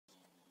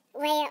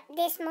Well,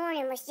 this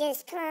morning was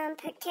just plumb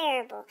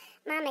terrible.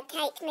 Mama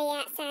takes me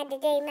outside to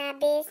do my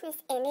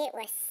business, and it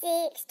was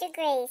 6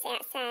 degrees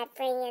outside,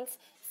 friends.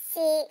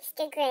 6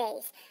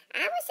 degrees.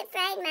 I was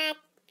afraid my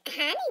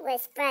honey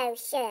was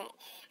froze shut.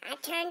 I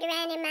turned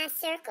around in my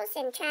circles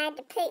and tried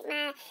to put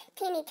my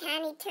teeny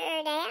tiny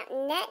turd out,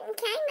 and nothing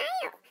came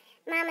out.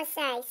 Mama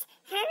says,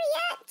 "Hurry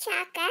up,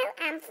 Choco,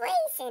 I'm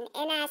fleecing."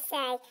 And I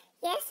say,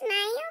 "Yes,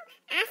 ma'am,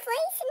 I'm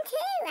fleecing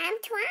too, I'm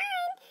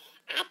twine."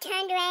 I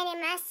turned around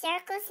in my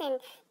circles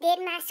and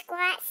did my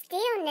squat,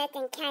 still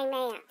nothing came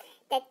out.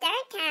 The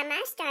third time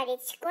I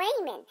started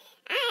screaming.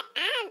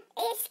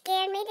 It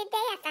scared me to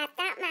death. I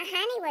thought my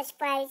honey was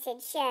frozen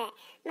shut.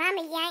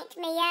 Mama yanked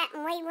me up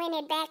and we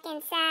went back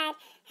inside.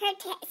 Her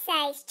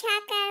says,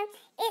 "Choco,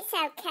 it's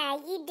okay.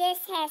 You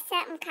just have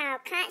something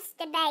called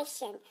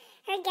constipation."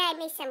 Her gave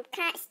me some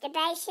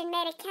constipation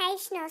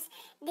medicationals.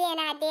 Then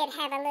I did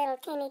have a little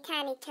teeny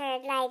tiny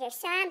turd later,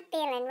 so I'm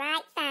feeling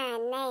right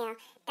fine now.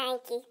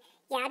 Thank you.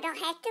 Y'all don't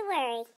have to worry.